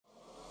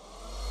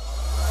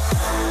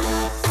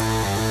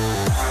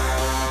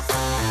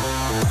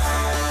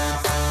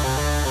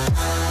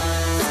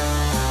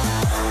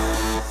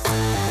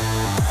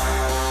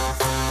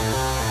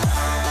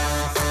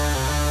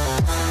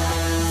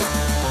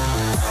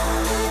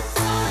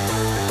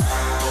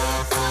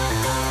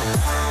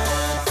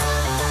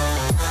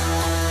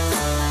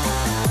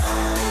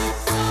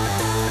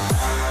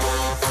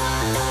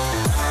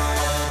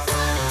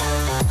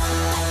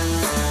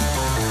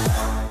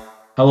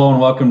Hello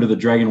and welcome to the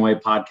Dragon Way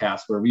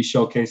podcast, where we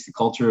showcase the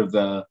culture of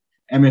the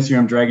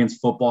MSUM Dragons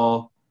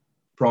football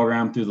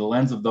program through the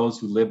lens of those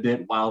who lived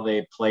it while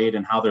they played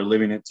and how they're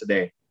living it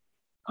today.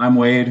 I'm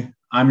Wade.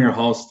 I'm your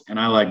host, and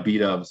I like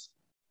B-dubs.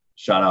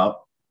 Shout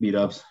out,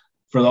 B-dubs.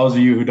 For those of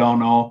you who don't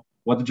know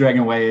what the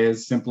Dragon Way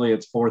is, simply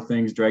it's 4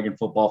 things Dragon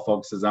football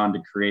focuses on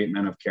to create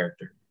men of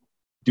character.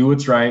 Do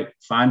what's right,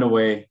 find a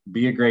way,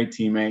 be a great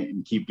teammate,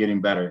 and keep getting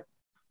better.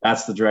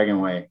 That's the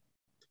Dragon Way.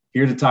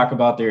 Here to talk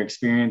about their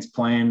experience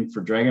playing for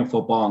Dragon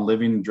football and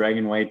living the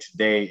Dragon Way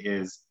today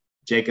is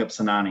Jacob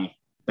Sinani.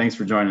 Thanks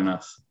for joining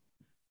us.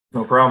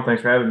 No problem.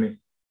 Thanks for having me.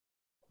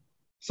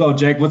 So,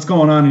 Jake, what's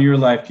going on in your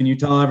life? Can you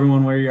tell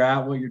everyone where you're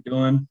at, what you're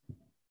doing?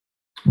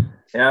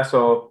 Yeah,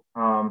 so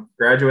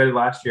graduated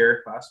last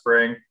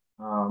spring,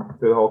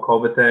 through the whole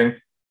COVID thing.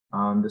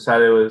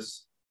 Decided it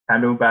was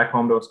time to move back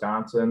home to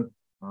Wisconsin.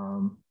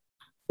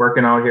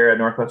 Working out here at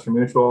Northwestern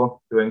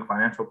Mutual, doing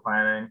financial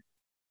planning.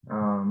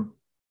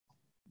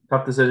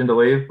 Tough decision to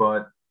leave,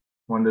 but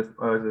was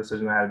a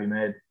decision that had to be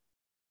made.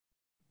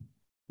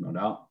 No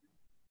doubt.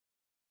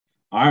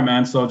 All right,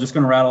 man. So just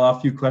going to rattle off a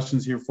few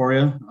questions here for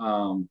you.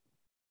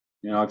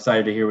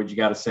 Excited to hear what you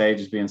got to say,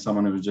 just being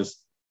someone who was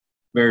just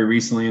very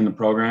recently in the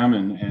program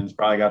and has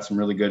probably got some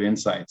really good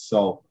insights.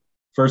 So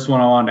first one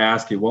I wanted to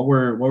ask you, what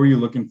were you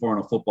looking for in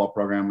a football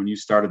program when you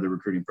started the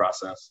recruiting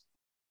process?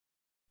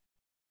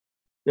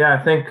 Yeah,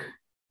 I think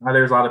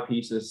there's a lot of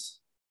pieces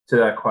to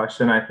that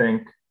question. I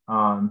think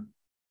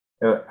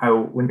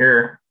when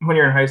you're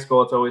in high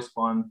school, it's always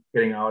fun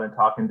getting out and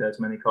talking to as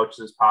many coaches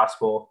as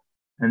possible.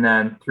 And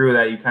then through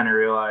that, you kind of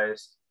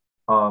realize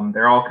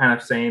they're all kind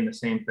of saying the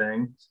same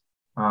things.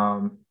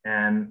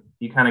 And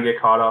you kind of get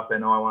caught up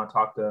in, I want to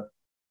talk to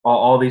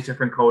all these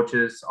different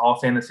coaches, all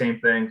saying the same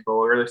things. But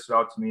what really stood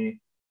out to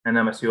me in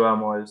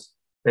MSUM was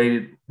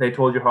they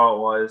told you how it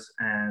was,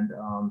 and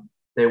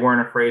they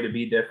weren't afraid to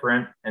be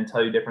different and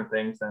tell you different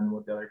things than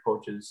what the other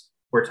coaches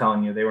were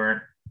telling you. They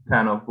weren't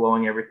kind of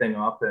blowing everything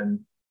up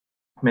and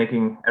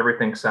making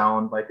everything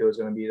sound like it was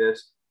going to be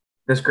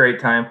this great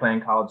time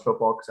playing college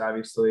football, because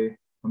obviously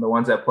the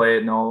ones that play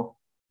it know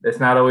it's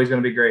not always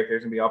going to be great.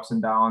 There's going to be ups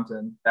and downs,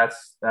 and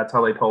that's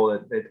how they told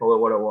it. They told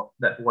it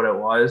what it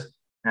was,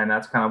 and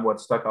that's kind of what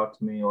stuck out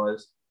to me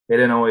was they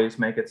didn't always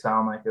make it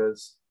sound like it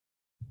was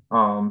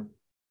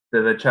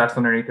the chest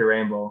underneath the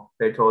rainbow.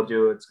 They told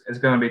you it's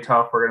going to be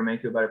tough. We're going to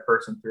make you a better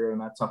person through, and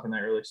that's something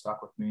that really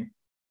stuck with me.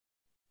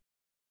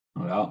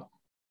 No doubt.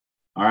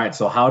 All right.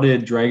 So how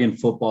did Dragon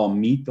football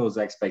meet those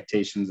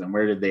expectations, and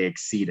where did they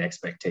exceed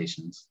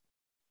expectations?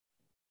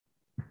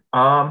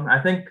 I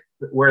think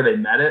where they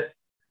met it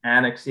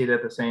and exceeded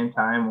at the same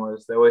time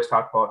was they always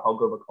talk about how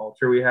good of a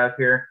culture we have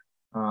here.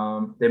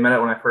 They met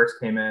it when I first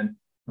came in.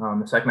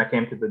 The second I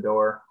came through the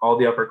door, all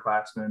the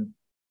upperclassmen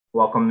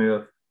welcomed me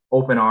with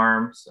open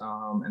arms.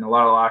 In a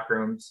lot of locker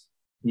rooms,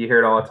 you hear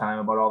it all the time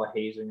about all the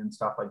hazing and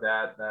stuff like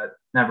that. That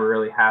never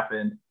really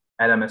happened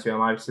at MSUM.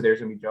 Obviously,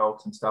 there's going to be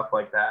jokes and stuff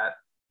like that.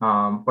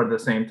 But at the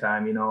same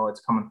time,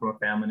 it's coming from a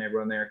family and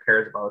everyone there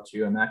cares about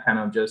you. And that kind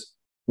of just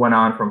went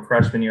on from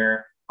freshman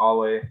year all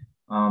the way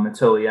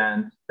until the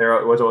end.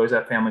 There was always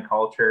that family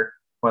culture,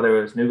 whether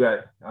it was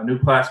a new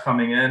class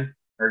coming in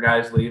or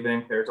guys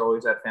leaving, there's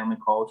always that family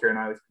culture. And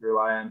I always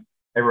rely on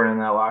everyone in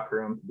that locker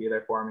room to be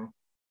there for me.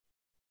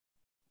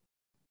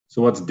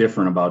 So what's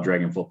different about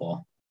Dragon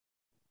football?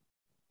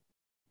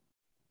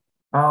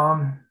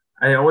 I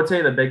would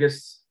say the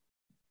biggest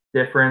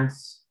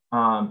difference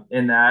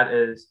in that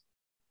is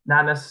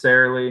not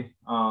necessarily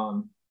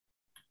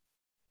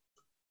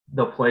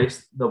the play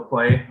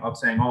of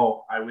saying,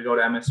 we go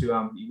to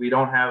MSU. We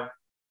don't have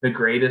the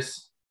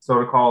greatest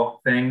so-called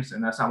things,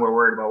 and that's not what we're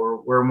worried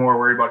about. We're more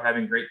worried about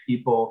having great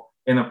people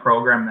in the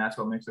program, and that's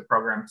what makes the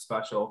program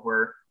special.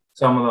 Where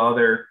some of the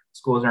other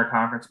schools in our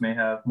conference may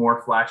have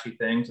more flashy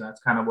things, and that's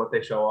kind of what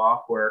they show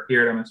off. Where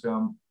here at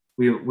MSU,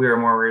 we are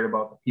more worried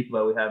about the people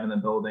that we have in the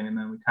building, and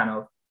then we kind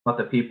of let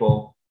the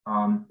people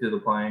do the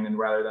playing, and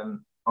rather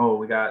than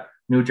we got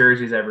new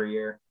jerseys every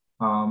year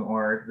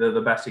or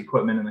the best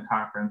equipment in the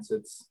conference.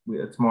 It's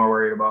more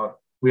worried about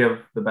we have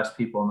the best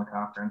people in the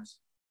conference.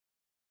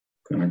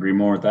 Couldn't agree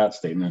more with that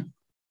statement.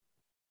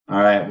 All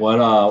right.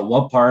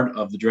 What part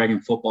of the Dragon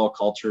football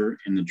culture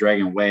and the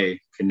Dragon Way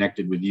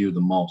connected with you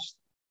the most?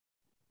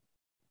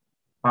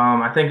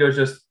 I think it was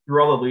just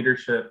through all the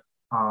leadership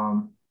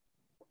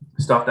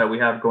stuff that we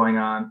have going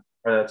on,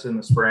 or that's in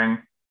the spring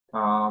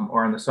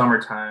or in the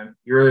summertime.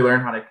 You really learn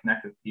how to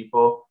connect with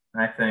people.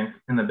 And I think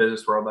in the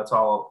business world, that's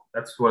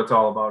what it's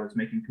all about, is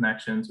making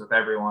connections with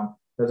everyone.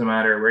 Doesn't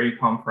matter where you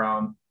come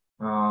from,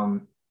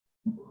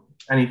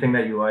 anything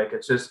that you like.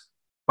 It's just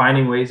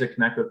finding ways to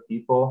connect with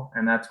people.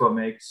 And that's what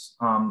makes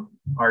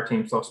our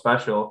team so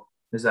special,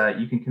 is that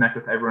you can connect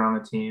with everyone on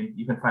the team.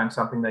 You can find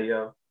something that you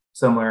have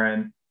similar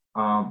in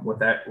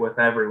with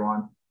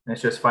everyone. And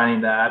it's just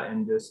finding that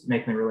and just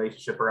making a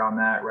relationship around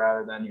that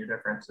rather than your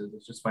differences.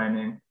 It's just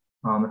finding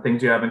the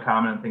things you have in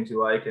common and things you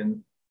like,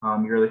 and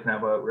you really can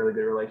have a really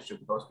good relationship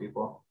with those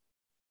people.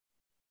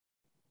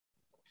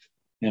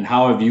 And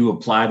how have you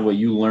applied what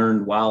you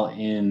learned while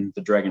in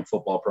the Dragon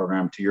football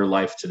program to your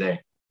life today?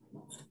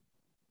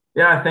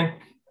 Yeah, I think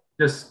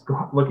just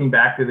looking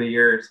back through the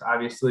years,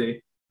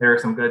 obviously there were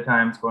some good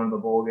times going to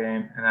the bowl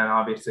game. And then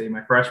obviously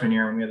my freshman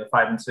year, when we had the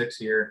 5-6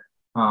 year,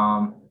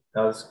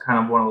 that was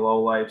kind of one of the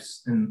low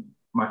lights in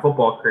my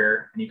football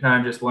career. And you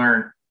kind of just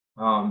learn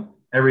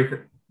everything.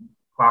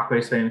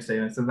 Clockways famous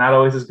statements. It's not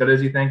always as good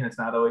as you think, and it's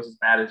not always as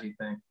bad as you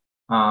think.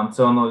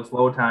 So in those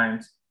low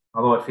times,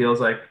 although it feels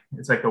like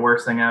it's like the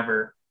worst thing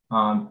ever,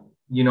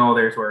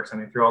 there's worse. I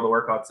mean, through all the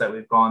workouts that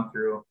we've gone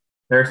through,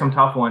 there are some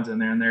tough ones in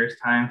there, and there's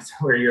times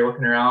where you're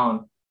looking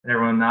around and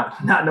everyone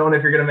not knowing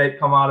if you're going to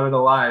come out of it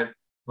alive,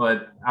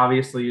 but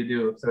obviously you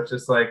do. So it's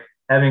just like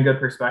having good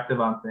perspective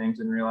on things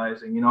and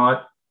realizing, you know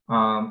what,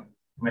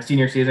 my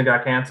senior season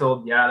got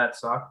canceled. Yeah, that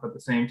sucked. But at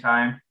the same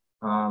time,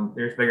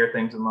 there's bigger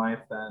things in life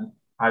than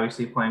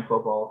obviously playing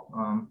football.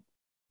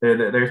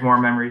 There's more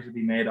memories to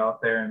be made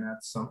out there. And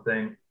that's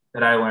something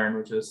that I learned,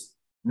 which is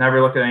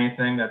never look at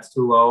anything that's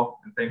too low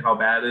and think how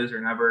bad it is, or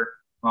never,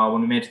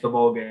 when we made it to the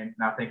bowl game,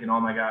 not thinking, oh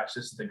my gosh,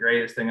 this is the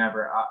greatest thing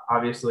ever.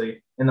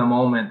 Obviously in the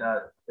moment,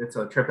 it's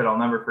a trip that I'll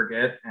never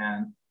forget.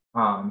 And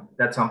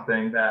that's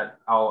something that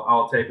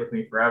I'll take with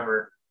me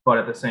forever. But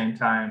at the same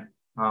time,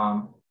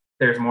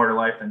 there's more to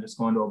life than just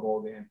going to a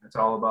bowl game. It's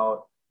all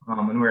about,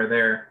 when we're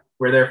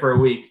there for a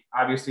week.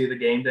 Obviously the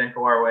game didn't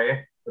go our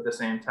way, but at the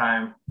same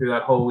time, through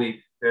that whole week,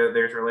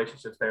 there's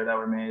relationships there that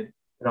were made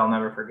that I'll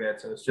never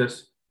forget. So it's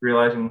just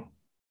realizing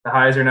the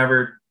highs are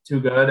never too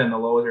good and the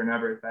lows are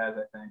never as bad,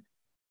 I think.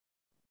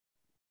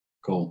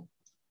 Cool.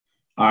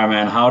 All right,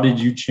 man. How did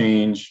you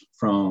change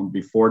from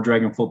before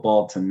Dragon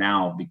football to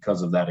now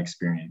because of that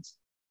experience?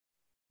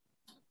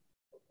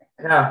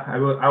 Yeah,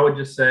 I would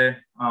just say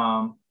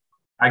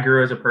I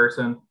grew as a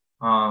person.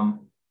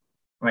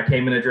 When I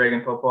came into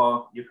Dragon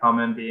football, you come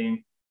in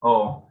being,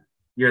 oh,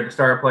 you're the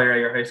star player at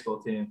your high school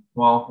team.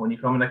 Well, when you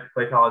come in to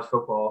play college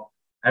football,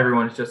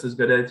 everyone's just as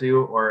good as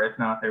you, or if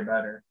not, they're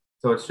better.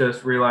 So it's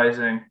just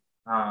realizing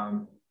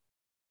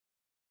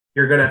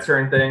you're good at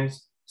certain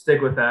things,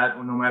 stick with that.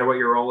 No matter what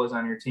your role is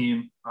on your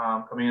team,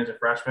 coming in as a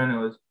freshman, it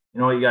was,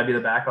 you got to be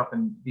the backup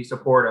and be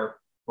supportive.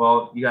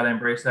 Well, you got to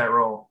embrace that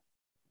role.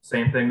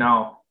 Same thing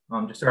now.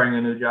 Just starting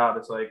a new job,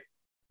 it's like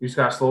you just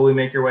got to slowly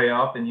make your way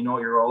up, and you know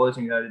what your role is,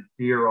 and you got to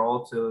do your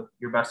role to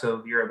your best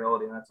of your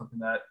ability. And that's something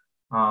that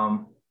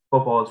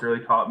football has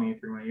really taught me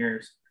through my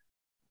years.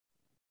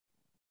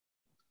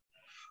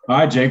 All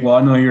right, Jake. Well,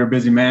 I know you're a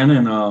busy man,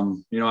 and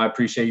I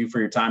appreciate you for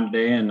your time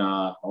today. And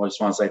I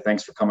just want to say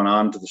thanks for coming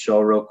on to the show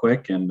real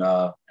quick and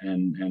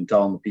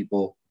telling the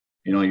people,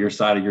 your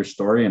side of your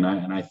story. And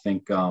I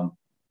think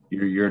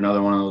you're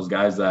another one of those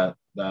guys that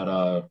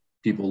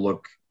people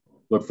look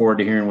forward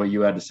to hearing what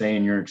you had to say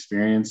and your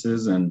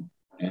experiences and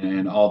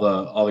all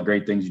the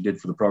great things you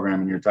did for the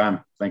program in your time.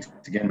 Thanks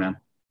again, man.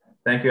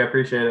 Thank you. I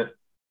appreciate it.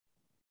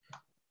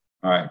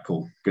 All right,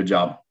 cool. Good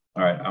job.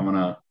 All right, I'm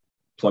gonna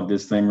plug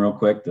this thing real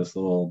quick, this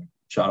little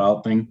shout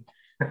out thing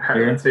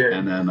here, let's hear it.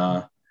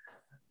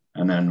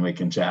 and then we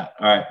can chat.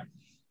 All right.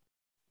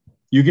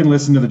 You can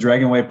listen to the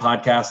Dragon Way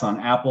podcast on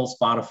Apple,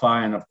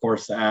 Spotify, and of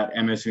course at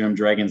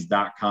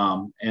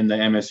msumdragons.com and the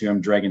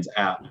MSUM Dragons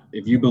app.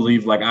 If you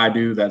believe like I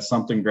do that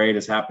something great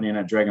is happening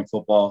at Dragon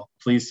football,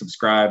 please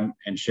subscribe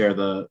and share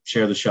the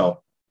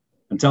show.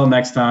 Until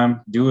next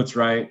time, do what's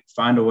right,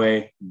 find a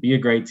way, be a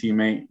great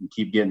teammate, and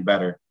keep getting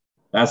better.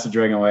 That's the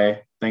Dragon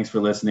Way. Thanks for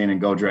listening,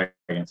 and go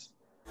Dragons.